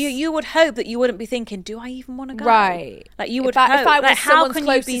 Jesus. You would hope that you wouldn't be thinking, do I even want to go? Right. Like, you would hope. If I was like, someone's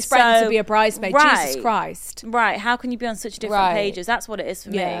closest friend to be a bridesmaid, Jesus Christ. Right. How can you be on such different pages? That's what it is for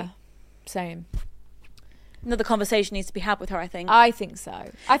me. Same. Another conversation needs to be had with her, I think. I think so.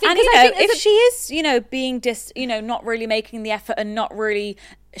 I think, and, you know, if she is, you know, being not really making the effort and not really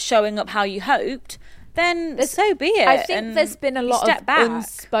showing up how you hoped, then so be it. I think there's been a lot of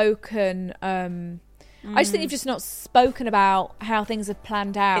unspoken... I just think you've just not spoken about how things have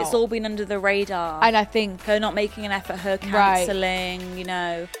planned out. It's all been under the radar. And I think... her not making an effort, her cancelling, you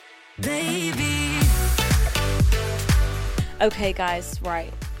know... baby. Okay, guys,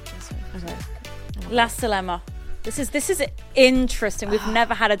 right. Okay. Last dilemma. This is interesting. We've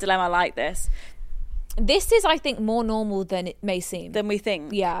never had a dilemma like this. This is, I think, more normal than it may seem. Than we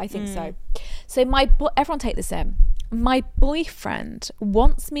think. Yeah, I think so. So everyone take this in. My boyfriend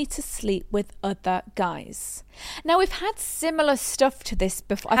wants me to sleep with other guys. Now, we've had similar stuff to this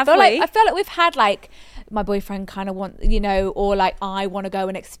before. I feel like we've had like my boyfriend kind of want, or like I want to go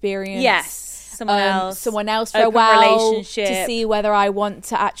and experience someone else for a while relationship to see whether I want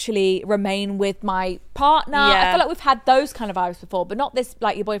to actually remain with my partner. Yeah. I feel like we've had those kind of vibes before, but not this,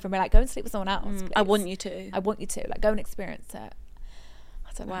 like your boyfriend be like, go and sleep with someone else. I want you to. Like, go and experience it.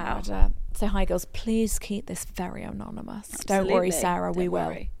 I don't know. Wow. So hi girls, please keep this very anonymous. Absolutely. Don't worry, Sarah. We will.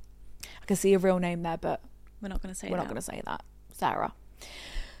 Worry. I can see your real name there, but we're not going to say We're not going to say that. Sarah.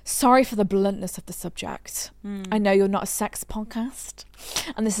 Sorry for the bluntness of the subject. I know you're not a sex podcast,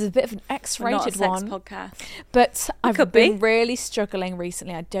 and this is a bit of an X-rated one. Not a sex podcast. But I've been really struggling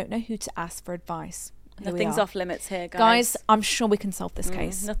recently. I don't know who to ask for advice. Nothing's off limits here, guys. Guys, I'm sure we can solve this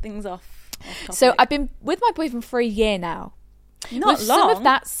case. Nothing's off topic. So I've been with my boyfriend for a year now. Not with long. Some of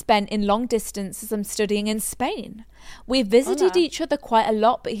that spent in long distance as I'm studying in Spain. We visited each other quite a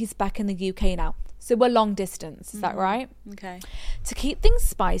lot, but he's back in the UK now. So we're long distance. Is that right? Okay. To keep things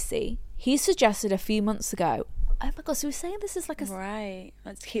spicy, he suggested a few months ago. Oh my God, so we're saying this is like a... Right.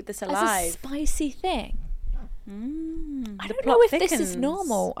 Let's keep this alive. As a spicy thing. I don't know if this is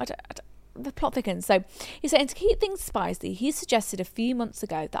normal. The plot thickens. So he's saying to keep things spicy, he suggested a few months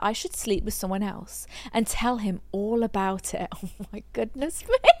ago that I should sleep with someone else and tell him all about it. Oh my goodness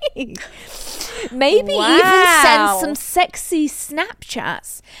me. Maybe even send some sexy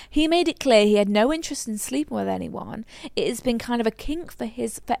Snapchats. He made it clear he had no interest in sleeping with anyone. It has been kind of a kink for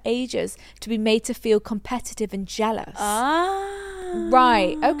ages to be made to feel competitive and jealous.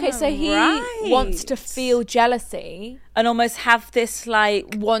 Right. Okay, so he wants to feel jealousy. And almost have this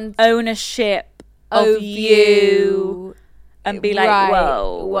like ownership of you. And be like,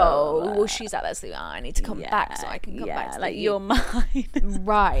 whoa. Well, she's out there sleeping. I need to come back so I can come back to like you. You're mine.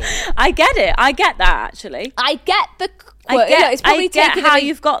 Right. I get it. I get that, actually. I get it's I probably get how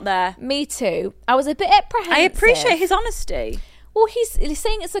you've got there. Me too. I was a bit apprehensive. I appreciate his honesty. Well, he's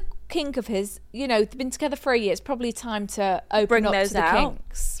saying it's a kink of his. They've been together for a year. It's probably time to bring up those to the out.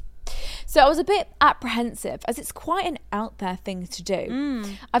 kinks. So I was a bit apprehensive, as it's quite an out there thing to do.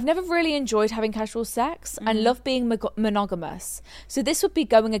 I've never really enjoyed having casual sex and love being monogamous. So this would be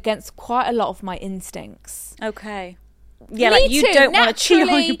going against quite a lot of my instincts. Okay. Yeah, like you don't want to cheat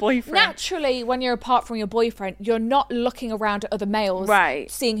on your boyfriend. Naturally, when you're apart from your boyfriend, you're not looking around at other males,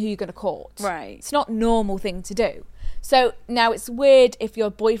 seeing who you're going to court. Right. It's not a normal thing to do. So now it's weird if your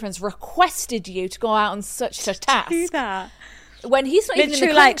boyfriend's requested you to go out on such a task. Do that. When he's not even in the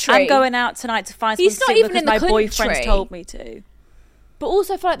country. Like, I'm going out tonight to find he's someone not even because in the my country. boyfriend's told me to. But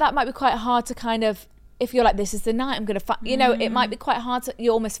also I feel like that might be quite hard to kind of, if you're like, this is the night I'm going to find, it might be quite hard to,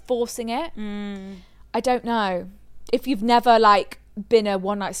 you're almost forcing it. I don't know. If you've never like been a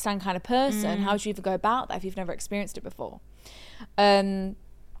one night stand kind of person, how do you even go about that if you've never experienced it before?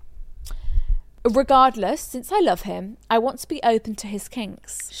 Regardless, since I love him, I want to be open to his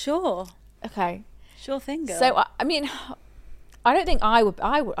kinks. Sure. Okay. Sure thing, girl. So, I mean, I don't think I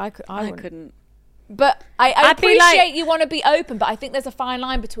couldn't. But I appreciate you want to be open, but I think there's a fine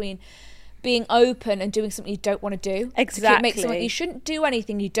line between being open and doing something you don't want to do. Exactly. You shouldn't do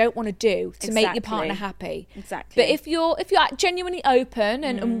anything you don't want to do to make your partner happy. Exactly. But if you're genuinely open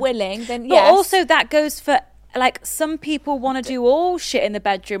and willing, then yes. But also that goes for, like, some people want to do all shit in the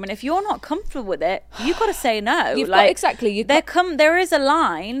bedroom, and if you're not comfortable with it, you've got to say no. There is a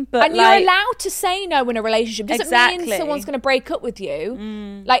line, but and you're allowed to say no in a relationship. Doesn't mean someone's going to break up with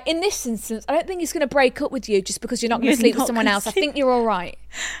you. Like in this instance, I don't think he's going to break up with you just because you're not going to sleep with someone else. I think you're all right.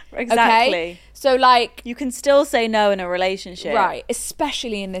 Exactly. Okay? So like, you can still say no in a relationship, right?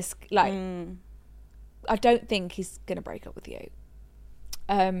 Especially in this, like, I don't think he's going to break up with you.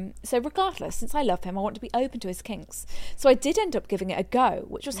 So regardless, since I love him, I want to be open to his kinks. So I did end up giving it a go,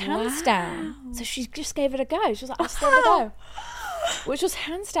 which was hands down. So she just gave it a go. She was like, I'll just give it a go. Which was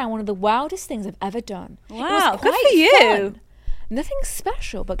hands down one of the wildest things I've ever done. Wow, good for you. Fun. Nothing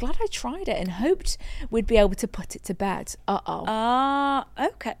special, but glad I tried it and hoped we'd be able to put it to bed.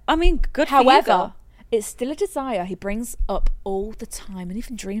 Okay. I mean, good for you. However, it's still a desire he brings up all the time and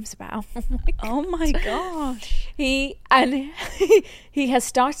even dreams about. Oh my gosh. He has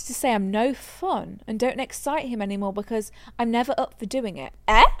started to say I'm no fun and don't excite him anymore because I'm never up for doing it.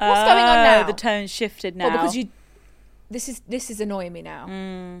 What's going on now? The tone shifted now. Well, because this is annoying me now.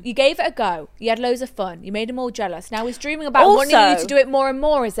 You gave it a go. You had loads of fun. You made him all jealous. Now he's dreaming about wanting you to do it more and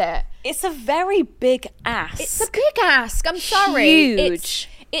more, is it? It's a very big ask. It's a big ask. I'm sorry. Huge.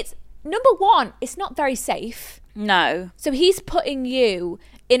 It's number one, it's not very safe. No. So he's putting you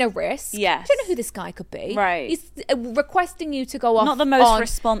in a risk. Yes. I don't know who this guy could be. Right. He's requesting you to go off. Not the most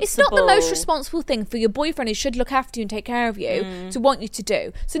responsible. It's not the most responsible thing for your boyfriend who should look after you and take care of you to want you to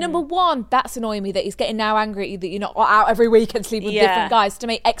do. So number one, that's annoying me that he's getting now angry at you that you're not out every week and sleep with different guys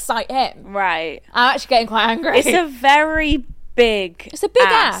to excite him. Right. I'm actually getting quite angry. It's a very big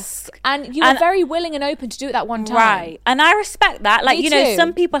ask. And you were very willing and open to do it that one time. Right. And I respect that. Like, Me you know, too.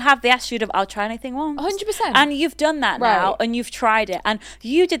 some people have the attitude of, I'll try anything once. 100%. And you've done that now, Right. and you've tried it. And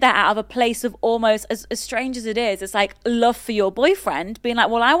you did that out of a place of almost, as strange as it is, it's like love for your boyfriend, being like,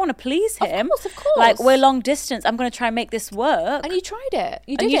 well, I want to please him. Of course. Like, we're long distance. I'm going to try and make this work. And you tried it.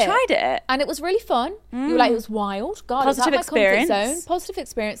 You tried it. And it was really fun. You were like, it was wild. God, Positive it's out of my comfort experience. zone. Positive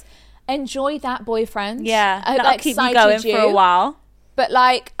experience. Enjoy that boyfriend. Yeah. I hope That'll that keep you excited going for a while. But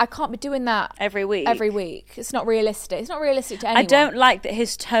like, I can't be doing that every week. It's not realistic. It's not realistic to anyone. I don't like that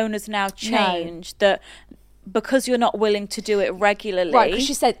his tone has now changed. No. That because you're not willing to do it regularly. Right, because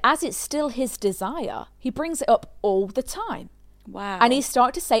she said, as it's still his desire, he brings it up all the time. Wow. And he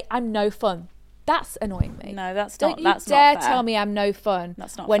started to say, I'm no fun. That's annoying me. No, that's not. Don't you dare not fair. tell me I'm no fun.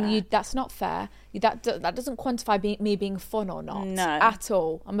 That's not when fair. That's not fair. That doesn't quantify me being fun or not. No. At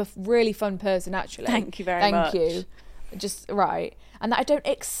all. I'm a really fun person, actually. Thank you very much. Thank you. Just, right. And that I don't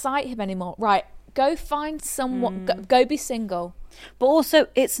excite him anymore. Right. Go find someone. Go be single. But also,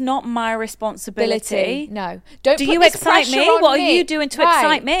 it's not my responsibility. No. Don't do put you this excite pressure me? on What me. are you doing to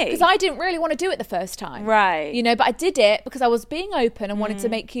excite me? Because I didn't really want to do it the first time. Right. You know, but I did it because I was being open and wanted to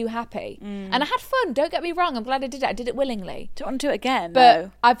make you happy. And I had fun. Don't get me wrong. I'm glad I did it. I did it willingly. Do you want to do it again? But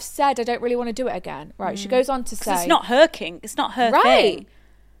though? I've said I don't really want to do it again. Right. She goes on to say. It's not her kink. It's not her thing.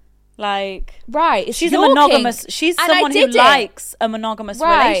 Like, right, it's she's a your monogamous. kink. She's And someone I who did it. likes a monogamous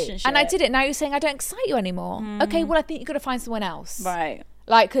relationship. And I did it. Now you're saying I don't excite you anymore. Okay, well I think you've got to find someone else. Right.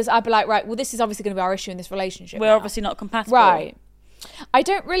 Like, because I'd be like, right, well this is obviously going to be our issue in this relationship. We're now. obviously not compatible. Right. I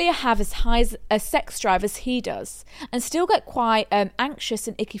don't really have as high a sex drive as he does, and still get quite anxious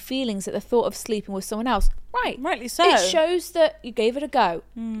and icky feelings at the thought of sleeping with someone else. Right. Rightly so. It shows that you gave it a go.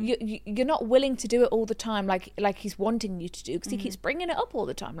 You're not willing to do it all the time like he's wanting you to do, because he keeps bringing it up all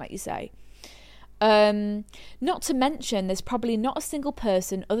the time, like you say. Not to mention, there's probably not a single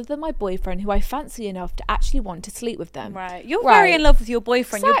person other than my boyfriend who I fancy enough to actually want to sleep with them. Right. You're very in love with your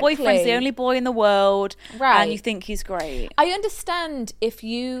boyfriend. Exactly. Your boyfriend's the only boy in the world. Right. And you think he's great. I understand if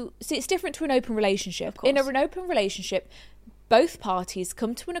you... See, it's different to an open relationship. In an open relationship, both parties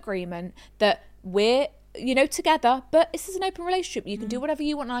come to an agreement that we're, you know, together, but this is an open relationship. You can do whatever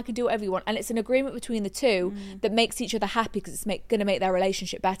you want and I can do whatever you want. And it's an agreement between the two that makes each other happy because it's going to make their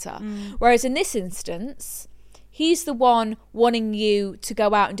relationship better. Whereas in this instance, he's the one wanting you to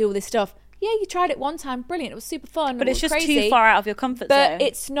go out and do all this stuff. Yeah, you tried it one time, brilliant, it was super fun, but it's just crazy, too far out of your comfort zone. But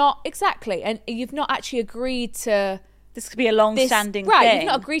it's not, exactly, and you've not actually agreed to... This could be a long-standing right, thing. you've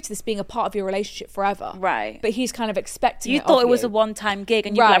not agreed to this being a part of your relationship forever. Right. But he's kind of expecting you it thought of it was you. a one-time gig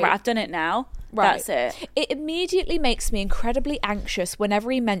and you're like, right, I've done it now. Right. That's it. It immediately makes me incredibly anxious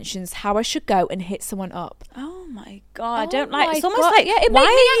whenever he mentions how I should go and hit someone up. Oh my God, I Oh don't like... my It's almost God. like, Yeah, it why made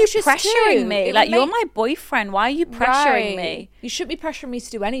me are you anxious pressuring too. me? It Like, you're made- my boyfriend. Why are you pressuring me? You shouldn't be pressuring me to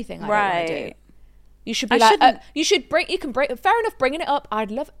do anything I don't Right. want to do. You should be I like, shouldn't- you should bring, you can bring, fair enough, bringing it up, I'd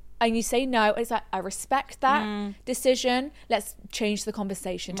love, and you say no, it's like, I respect that decision, let's change the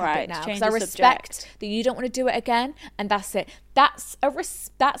conversation topic Right, now, change because I the respect subject. that you don't want to do it again, and that's it. That's a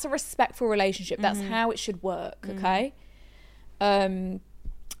respectful relationship. That's how it should work, okay?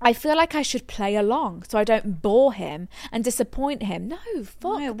 I feel like I should play along so I don't bore him and disappoint him. No,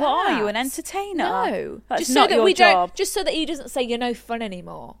 fuck No, that. what are you, an entertainer? No. That's just not so that your we job. don't, just so that he doesn't say you're no fun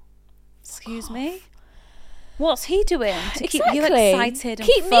anymore. Excuse me? What's he doing to keep you Exactly. excited and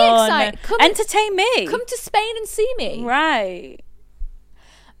Keep me fun excited. and Come- entertain me? Come to Spain and see me. Right.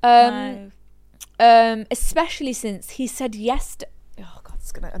 Um, especially since he said yesterday. Oh God,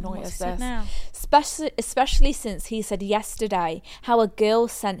 it's gonna annoy What's us. he said This. now? Especially since he said yesterday how a girl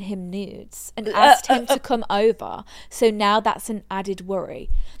sent him nudes and asked him to come over. So now that's an added worry.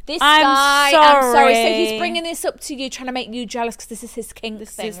 This I'm guy, I'm sorry. So sorry. he's bringing this up to you, trying to make you jealous because this is his kink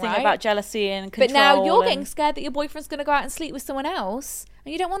This thing, is right? thing about jealousy and control. But now you're and- getting scared that your boyfriend's going to go out and sleep with someone else,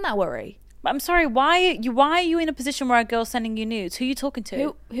 and you don't want that worry. But I'm sorry, why are you in a position where a girl's sending you nudes? Who are you talking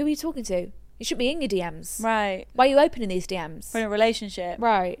to? Who are you talking to? You should be in your DMs. Right. Why are you opening these DMs? We're in a relationship.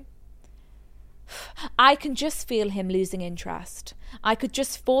 Right. I can just feel him losing interest. I could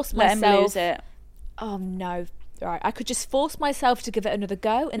just force Let myself. him lose it. Oh no. right, I could just force myself to give it another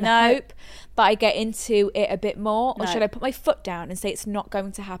go in the hope that I get into it a bit more, or should I put my foot down and say it's not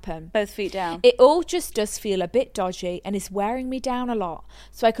going to happen? Both feet down. It all just does feel a bit dodgy and is wearing me down a lot.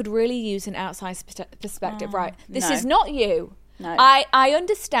 So I could really use an outside perspective. Right, this is not you. No. I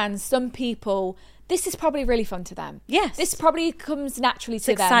understand some people, this is probably really fun to them. Yes. This probably comes naturally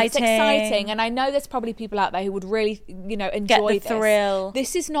to them. It's exciting. And I know there's probably people out there who would really, enjoy Get the thrill.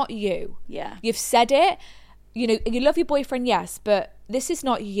 This is not you. Yeah. You've said it. You love your boyfriend, yes, but this is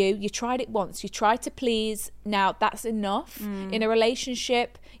not you. You tried it once. You tried to please. Now that's enough. In a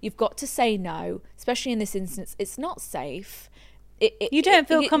relationship, you've got to say no, especially in this instance. It's not safe. You don't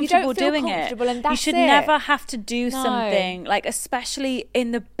feel comfortable doing it. And you should never have to do something, like, especially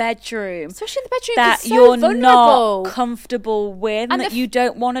in the bedroom. Especially in the bedroom, that it's so you're vulnerable. not comfortable with and that you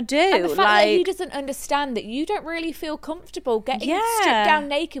don't want to do. And the fact that he doesn't understand that you don't really feel comfortable getting stripped down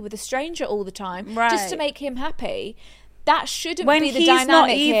naked with a stranger all the time just to make him happy. That shouldn't be the dynamic when he's not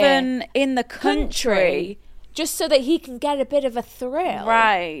even here. in the country. Just so that he can get a bit of a thrill.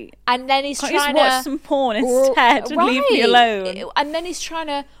 Right. And then he's Can't trying you just watch some porn instead and leave me alone. And then he's trying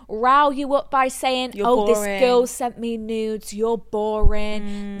to rile you up by saying, this girl sent me nudes, you're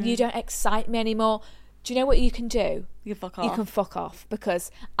boring, you don't excite me anymore. Do you know what you can do? You fuck off. You can fuck off, because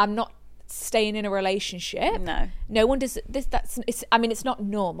I'm not staying in a relationship. No one does this. It's not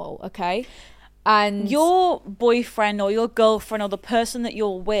normal, okay? And your boyfriend or your girlfriend or the person that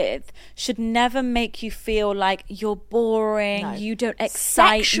you're with should never make you feel like you're boring, you don't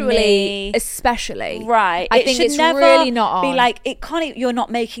excite me, especially. Right. I think it's never really not on. be like, it can't, you're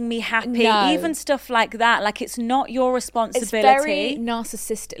not making me happy. Even stuff like that, like, it's not your responsibility. It's very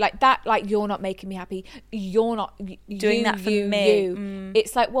narcissistic, like that. Like, you're not making me happy. You're not doing that for me.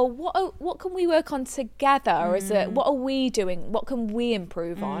 It's like, well, what can we work on together? What are we doing? What can we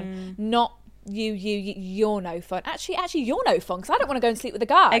improve on? Not you're no fun. Actually you're no fun, because I don't want to go and sleep with a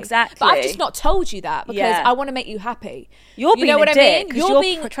guy. Exactly. But I've just not told you that because I want to make you happy. You're being a dick because you're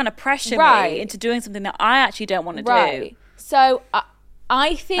being trying to pressure me into doing something that I actually don't want to do. So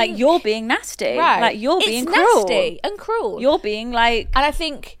I think, like, you're being nasty. Like, you're being cruel. Nasty and cruel. You're being like, and I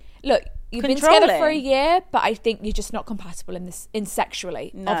think, look, you've been together for a year, but I think you're just not compatible in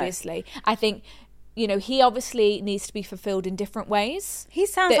sexually. Obviously, I think, he obviously needs to be fulfilled in different ways. He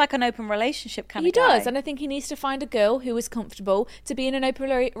sounds like an open relationship kind of guy. He does, and I think he needs to find a girl who is comfortable to be in an open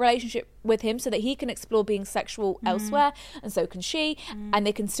relationship with him, so that he can explore being sexual elsewhere, and so can she, and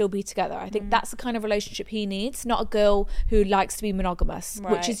they can still be together. I think that's the kind of relationship he needs, not a girl who likes to be monogamous,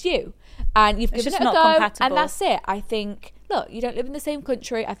 which is you. And you've given it a go, and that's it. I think, look, you don't live in the same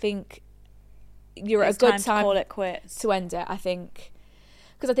country. I think you're at a good time to call it quits, to end it, I think.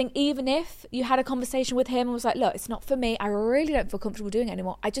 Because I think even if you had a conversation with him and was like, look, it's not for me, I really don't feel comfortable doing it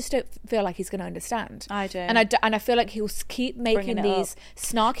anymore, I just don't feel like he's going to understand. I do. And I feel like he'll keep making these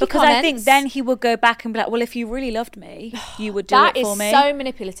snarky because comments. I think then he will go back and be like, well, if you really loved me, you would do it for me. That is so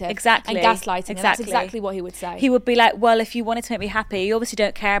manipulative. Exactly. And gaslighting. And that's exactly what he would say. He would be like, well, if you wanted to make me happy, you obviously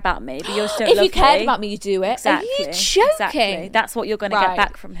don't care about me, but you just don't love me. If you cared about me, you do it. Exactly. Are you joking? Exactly. That's what you're going to get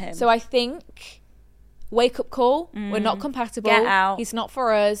back from him. So I think, wake up call, we're not compatible. Get out. He's not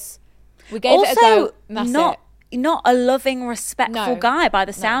for us. We gave it a go, and that's not a loving, respectful guy by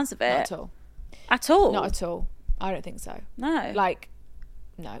the sounds of it. Not at all. At all. Not at all. I don't think so. No. Like,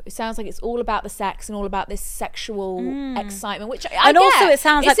 no. It sounds like it's all about the sex and all about this sexual excitement, which I get. Also, it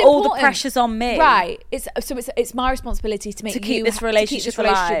sounds like all the pressure's on me. Right. It's my responsibility to keep this relationship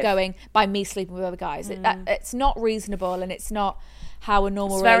going by me sleeping with other guys. It's not reasonable, and it's not how a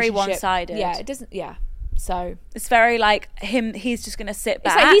normal relationship. It's very one-sided. Yeah. It doesn't. Yeah. So it's very like him. He's just going to sit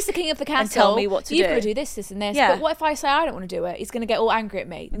back. It's like he's the king of the castle and tell me what to do. You've got to do this, and this. Yeah. But what if I say I don't want to do it? He's going to get all angry at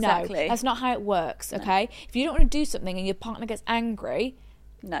me. Exactly. No, that's not how it works. Okay. If you don't want to do something and your partner gets angry,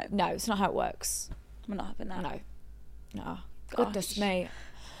 no, it's not how it works. I'm not having that. No. Goodness me.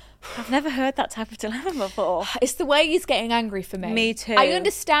 I've never heard that type of dilemma before. It's the way he's getting angry for me. Me too. I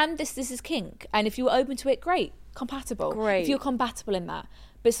understand this is kink, and if you were open to it, great, compatible. Great. If you're compatible in that.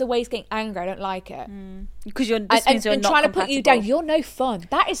 But it's the way he's getting angry. I don't like it. Because you're not trying to put you down. You're no fun.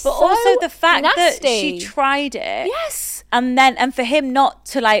 That is but so also the fact nasty. that she tried it. Yes. And for him not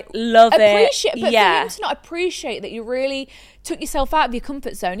to like love But it. for him to not appreciate that you really took yourself out of your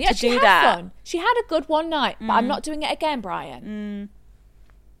comfort zone. Yeah, she had fun. She had a good one night, but I'm not doing it again, Brian.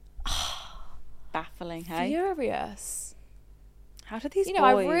 Baffling, hey? Furious. How do these boys...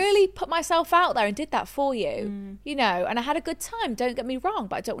 I really put myself out there and did that for you, and I had a good time, don't get me wrong,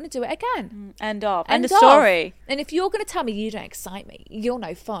 but I don't want to do it again. End of story. And if you're going to tell me you don't excite me, you're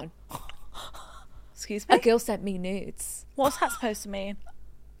no fun. Excuse me? A girl sent me nudes. What's that supposed to mean?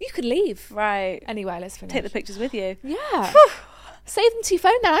 You could leave. Right. Anyway, let's finish. Take the pictures with you. Yeah. Save them to your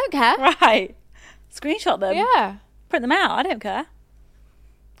phone then, I don't care. Right. Screenshot them. Yeah. Print them out. I don't care.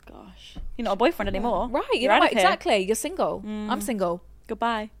 Gosh. You're not a boyfriend anymore. Right. You're right. Exactly. You're single. I'm single.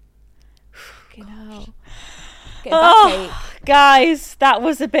 Goodbye. Fucking hell. Get back, guys, that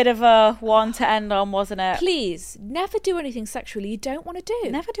was a bit of a one to end on, wasn't it? Please, never do anything sexually you don't want to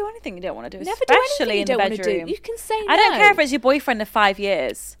do. Never do anything you don't want to do, never especially do in the bedroom. You can say no. I don't care if it's your boyfriend of 5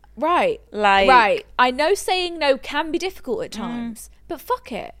 years. Right. Right. I know saying no can be difficult at times, but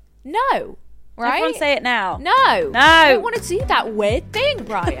fuck it. No. Right? Everyone say it now. No. I don't want to do that weird thing,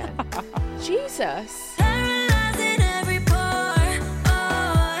 Brian. Jesus.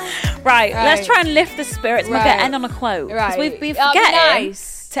 Right, let's try and lift the spirits. We're going to end on a quote. Because we've been forgetting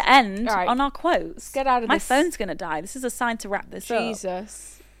to end on our quotes. Let's get out of My this. phone's going to die. This is a sign to wrap this up.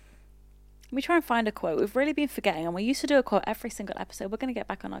 Jesus. Let me try and find a quote. We've really been forgetting, and we used to do a quote every single episode. We're going to get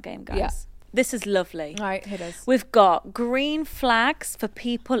back on our game, guys. Yeah. This is lovely. Right, hit us. We've got green flags for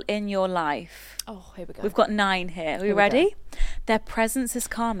people in your life. Oh, here we go. We've got 9 here. Are we ready? Their presence is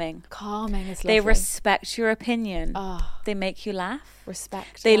calming. Calming is lovely. They respect your opinion. They make you laugh.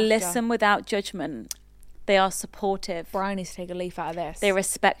 Respect. They listen without judgment. They are supportive. Brian needs to take a leaf out of this. They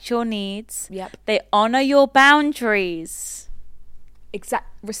respect your needs. Yep. They honour your boundaries.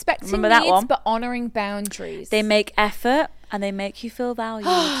 Respecting needs, but honouring boundaries. They make effort and they make you feel valued.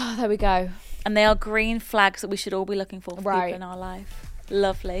 There we go. And they are green flags that we should all be looking for people in our life.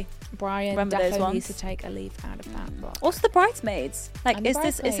 Lovely. Brian Remember those ones? needs to take a leaf out of that box. Also the bridesmaids. Like, And is the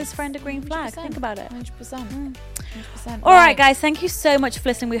this bridesmaids. friend a green flag? 100%. Think about it. 100%. 100%. All right, guys. Thank you so much for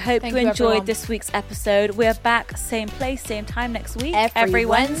listening. We hope Thank you you, enjoyed everyone. this week's episode. We're back, same place, same time next week. Every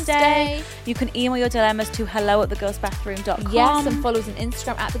Wednesday. You can email your dilemmas to hello@thegirlsbathroom.com. Yes, and follow us on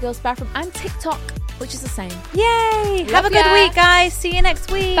Instagram at The Girls Bathroom and TikTok, which is the same. Yay! Love Have a good ya. week, guys. See you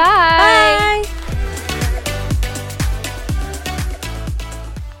next week. Bye. Bye.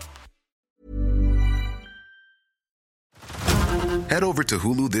 Head over to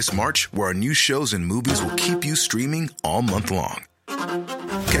Hulu this March, where our new shows and movies will keep you streaming all month long.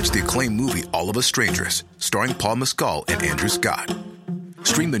 Catch the acclaimed movie All of Us Strangers, starring Paul Mescal and Andrew Scott.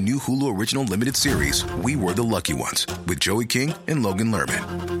 Stream the new Hulu original limited series We Were the Lucky Ones with Joey King and Logan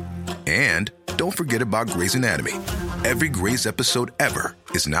Lerman. And don't forget about Grey's Anatomy. Every Grey's episode ever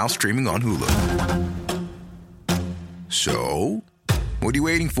is now streaming on Hulu. So, what are you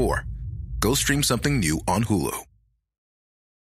waiting for? Go stream something new on Hulu.